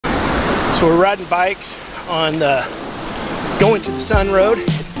So we're riding bikes on the Going-To-The-Sun Road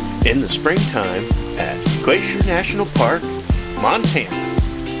in the springtime at Glacier National Park, Montana.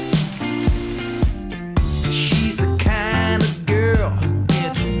 She's the kind of girl who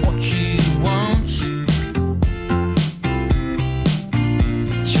gets what she wants.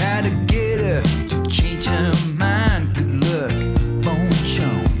 Try to get her to change her mind. Good luck, Bone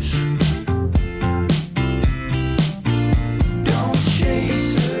Jones. Don't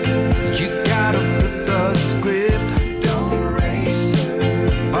chase her. You gotta flip the script. Don't race her.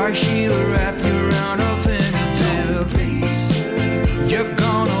 Or she'll wrap you around her fingertip. You're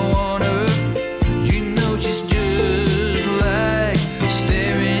gonna want her. You know she's just like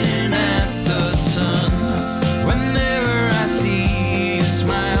staring at the sun. Whenever I see a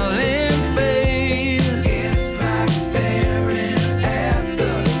smiling face, it's like staring at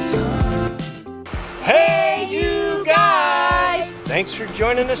the sun. Hey you guys! Thanks for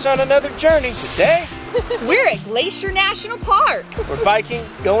joining us on another journey. Today, we're at Glacier National Park. we're biking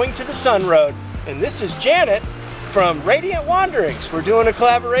going to the Sun Road. And this is Janet from Radiant Wanderings. We're doing a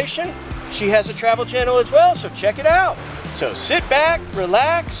collaboration. She has a travel channel as well, so check it out. So sit back,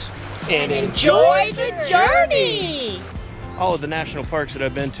 relax, and Enjoy the journey. All of the national parks that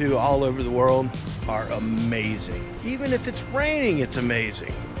I've been to all over the world are amazing. Even if it's raining, it's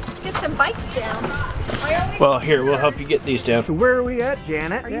amazing. Let's get some bikes down. Well, here, we'll help you get these down. Where are we at,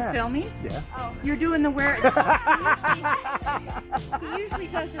 Janet? Are you filming? Yeah. Oh, you're doing the where. He usually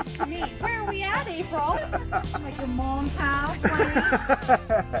does this to me. Where are we at, April? Like your mom's house. We're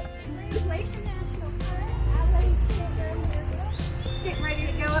in Glacier National Park. Getting ready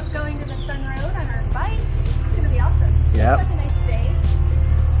to go up going to the Sun Road on our bikes. It's gonna be awesome. Yep. Such a nice day.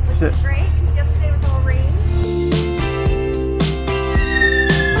 Which is great. Yesterday was all rain.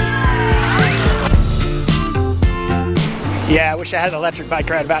 Yeah, I wish I had an electric bike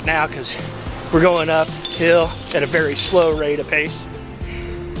right about now because we're going uphill at a very slow rate of pace.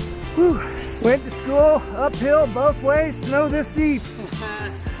 Whew. Went to school uphill both ways, snow this deep.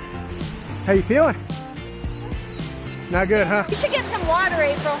 How you feeling? Not good, huh? You should get some water,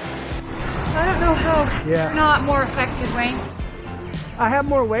 April. I don't know how Yeah. not more effective, Wayne. I have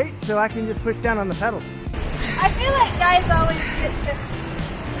more weight, so I can just push down on the pedals. I feel like guys always get to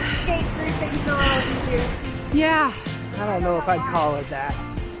skate through things a little easier. Yeah. I don't know if I'd call it that.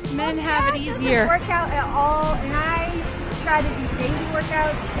 Men have it easier. Work out at all, and I try to do daily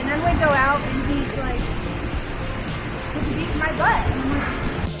workouts, and then we go out, and he's like, he's beating my butt. And I'm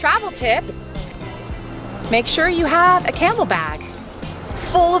like, Travel tip. Make sure you have a camel bag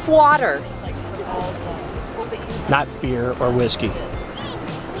full of water. Not beer or whiskey.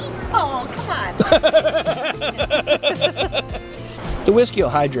 Oh, come on. The whiskey will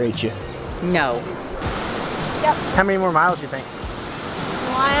hydrate you. No. How many more miles do you think?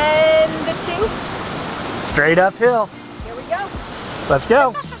 1 to 2. Straight uphill. Here we go. Let's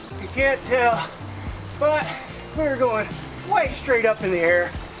go. You can't tell, but we're going way straight up in the air.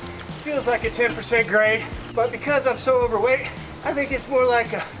 Feels like a 10% grade, but because I'm so overweight, I think it's more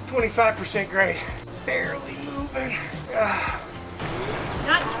like a 25% grade. Barely moving.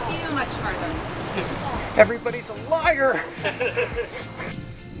 Not too much farther. Everybody's a liar.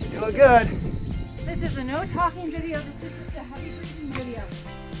 You look good. This is a no talking video. This is just a heavy breathing video.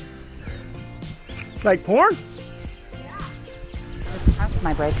 Like porn? Just pressed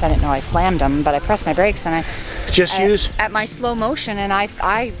my brakes. I didn't know I slammed them, but I pressed my brakes and Use. at my slow motion, and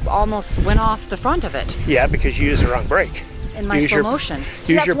I almost went off the front of it Yeah, because you used the wrong brake. in my slow motion.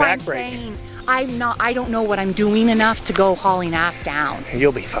 So use that's your why back I'm brake. saying I don't know what I'm doing enough to go hauling ass down.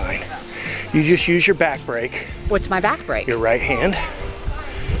 You'll be fine. You just use your back brake, What's my back brake? your right hand.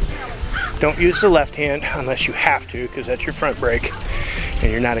 Don't use the left hand unless you have to, because that's your front brake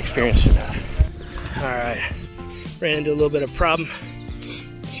and you're not experienced enough. All right, ran into a little bit of problem.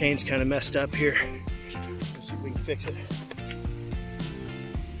 Chain's kind of messed up here. Let's see if we can fix it.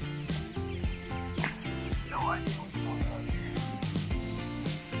 No idea what's going on here.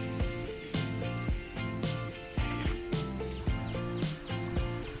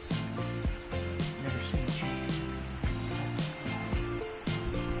 Never seen a chain.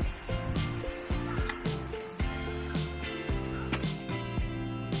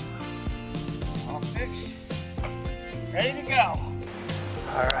 All fixed. Ready to go.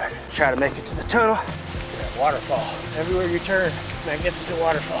 All right, try to make it to the tunnel. That waterfall. Everywhere you turn, magnificent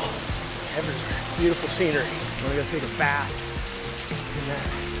waterfall. Everywhere. Beautiful scenery. I'm gonna go take a bath in that.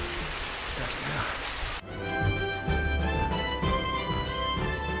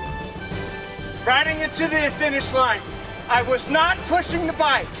 Riding into the finish line. I was not pushing the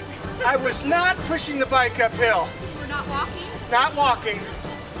bike. I was not pushing the bike uphill. We're not walking. Not walking.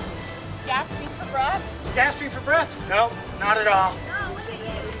 Gasping for breath? Gasping for breath? Nope, not at all. Oh, look at you.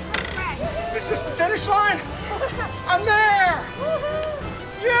 That's right. Is this the finish line? I'm there!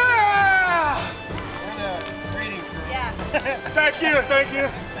 Yeah! We're the greeting crew. Yeah. Thank you, thank you.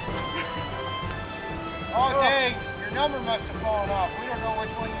 Oh, dang, your number must have fallen off. We don't know which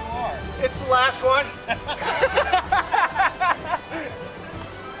one you are. It's the last one.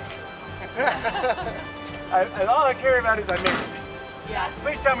 All I care about is I made it. Yeah.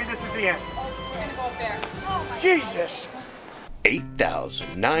 Please tell me this is the end. We're gonna go up there. Jesus!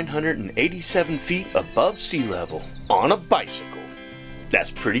 8,987 feet above sea level on a bicycle.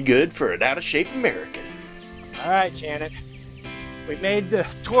 That's pretty good for an out-of-shape American. All right, Janet. We made the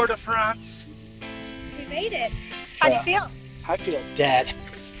Tour de France. We made it. How do you feel? I feel dead.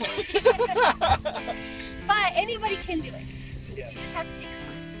 But anybody can do it. Yes. Just have to take your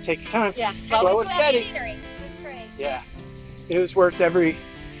time. Take your time. Yeah, Slow and steady. Scenery. That's right. Yeah. It was worth every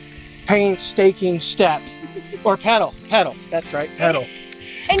painstaking step. Or pedal. Pedal. That's right. Pedal.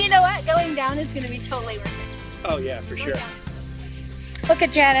 And you know what? Going down is going to be totally worth it. Oh, yeah, for sure. Look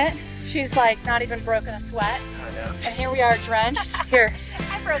at Janet. She's like not even broken a sweat. I know. And here we are drenched. Here.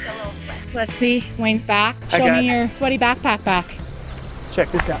 I broke a little sweat. Let's see Wayne's back. I Show got me it. your sweaty backpack back.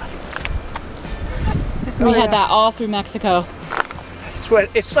 Check this out. We had that all through Mexico. Sweat.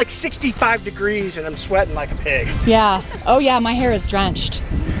 It's like 65 degrees and I'm sweating like a pig. Yeah. Oh yeah, my hair is drenched.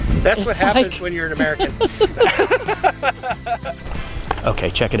 That's what It's happens like- when you're an American. Okay,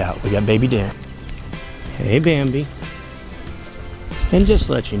 check it out. We got baby Dan. Hey, Bambi. And just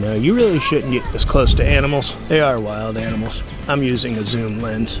to let you know, you really shouldn't get this close to animals. They are wild animals. I'm using a zoom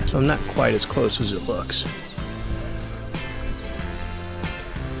lens, so I'm not quite as close as it looks.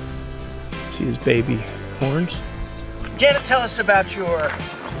 See his baby horns? Janet, tell us about your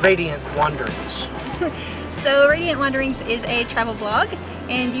Radiant Wanderings. So Radiant Wanderings is a travel blog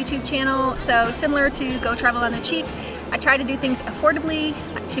and YouTube channel. So similar to Go Travel on the Cheap, I try to do things affordably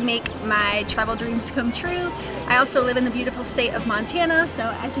to make my travel dreams come true. I also live in the beautiful state of Montana, so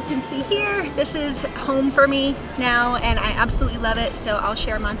as you can see here, this is home for me now and I absolutely love it. So I'll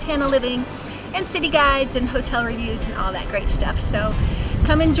share Montana living and city guides and hotel reviews and all that great stuff. So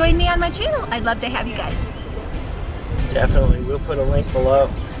come and join me on my channel. I'd love to have you guys. Definitely, we'll put a link below.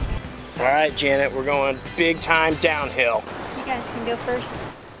 All right, Janet, we're going big time downhill. You guys can go first.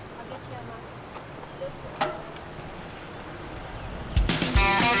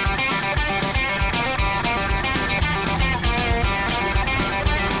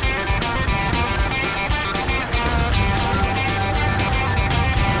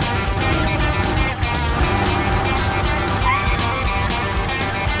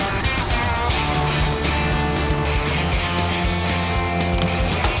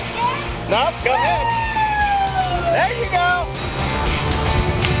 Nope, go ahead. There you go.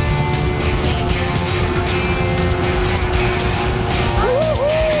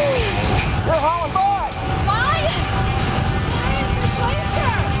 We're hauling by.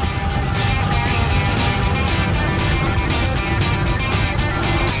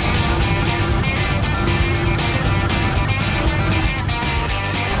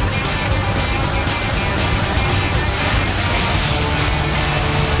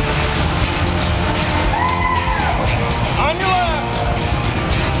 On your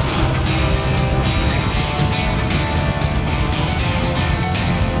left.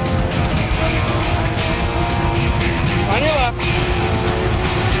 On your left.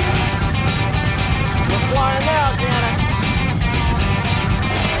 We're flying now, Janet.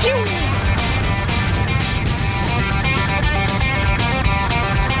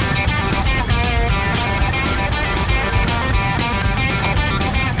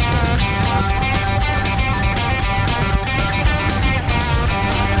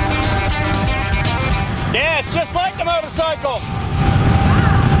 Yeah, it's just like the motorcycle.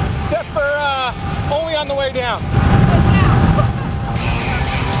 Except for only on the way down.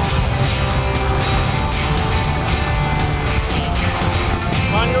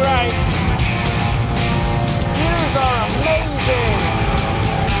 On your right. Views are amazing.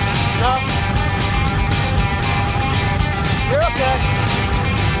 No. You're okay.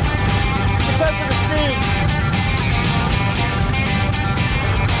 Because of the speed.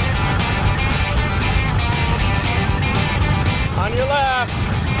 On your left.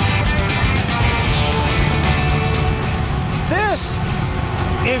 This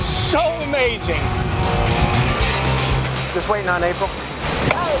is so amazing. Just waiting on April.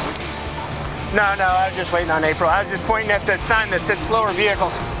 No, I was just waiting on April. I was just pointing at the sign that said slower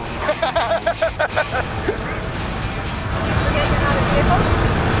vehicles.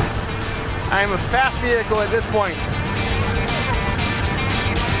 I am a fast vehicle at this point.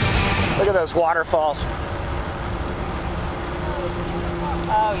 Look at those waterfalls.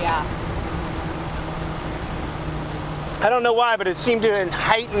 Oh yeah. I don't know why, but it seemed to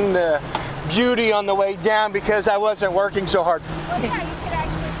heighten the beauty on the way down because I wasn't working so hard. Well, yeah, you could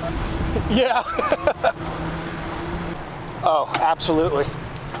actually. Yeah. Oh, absolutely.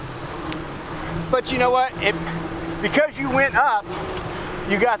 But you know what? Because you went up,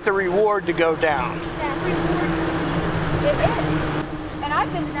 you got the reward to go down. That reward. It is. And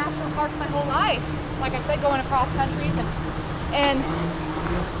I've been to national parks my whole life. Like I said, going across countries and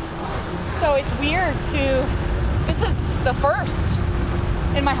so it's weird this is the first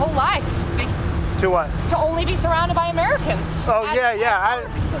in my whole life To what? to only be surrounded by Americans. Oh yeah.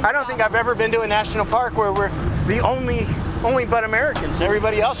 I don't think I've ever been to a national park where we're the only but Americans.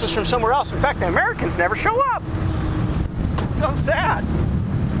 Everybody else is from somewhere else. In fact, the Americans never show up. It's so sad.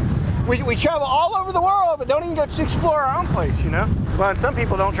 We travel all over the world, but don't even go to explore our own place, you know? Well, and some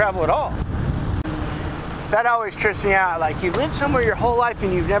people don't travel at all. That always trips me out. Like, you lived somewhere your whole life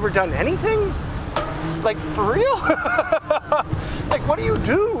and you've never done anything? Like, for real? Like, what do you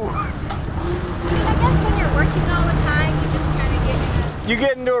do? I guess when you're working all the time, you just kind of get in a. You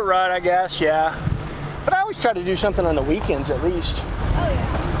get into a rut, I guess, yeah. But I always try to do something on the weekends at least. Oh yeah.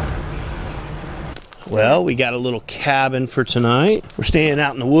 Well, we got a little cabin for tonight. We're staying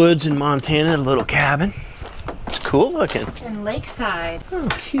out in the woods in Montana, a little cabin. It's cool looking. And lakeside. Oh,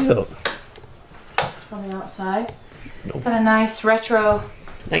 cute. It's from the outside. Nope. Got a nice retro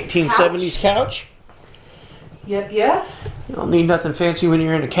 1970s couch. Yep. You don't need nothing fancy when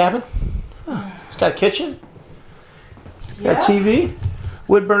you're in a cabin. Oh, it's got a kitchen. Got a TV.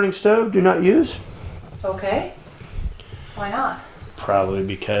 Wood burning stove, do not use. Okay. Why not? Probably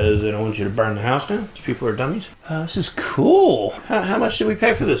because they don't want you to burn the house down. These people are dummies. This is cool. How much did we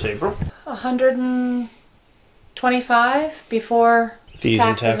pay for this, April? $125 before Fees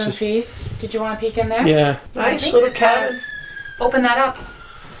taxes and and fees. Did you want to peek in there? Yeah. I Nice think little this cabin. has- Open that up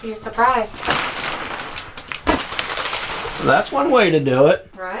to see a surprise. That's one way to do it.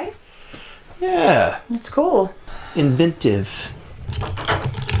 Right? Yeah. It's cool. Inventive.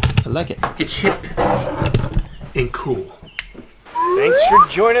 I like it. It's hip and cool. Thanks for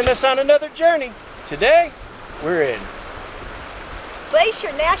joining us on another journey. Today, we're in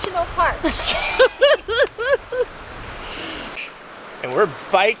Glacier National Park. and we're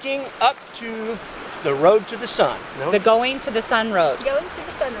biking up to the road to the sun. No? The Going-To-The-Sun Road. Going to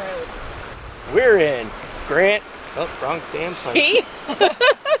the Sun Road. We're in Grant. Oh, wrong damn place. See?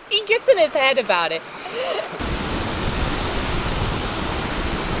 He gets in his head about it.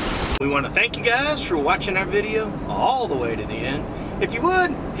 We want to thank you guys for watching our video all the way to the end. If you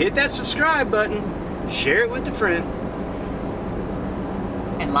would, hit that subscribe button, share it with a friend.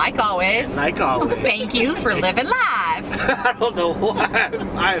 And like always, thank you for living live. I don't know why.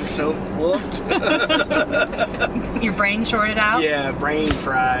 I am so whooped. Your brain shorted out? Yeah, brain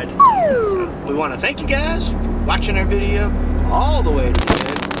fried. We want to thank you guys for watching our video all the way to the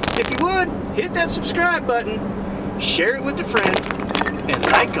end. If you would, hit that subscribe button, share it with a friend, and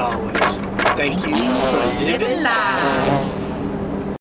like always, thank you for living live.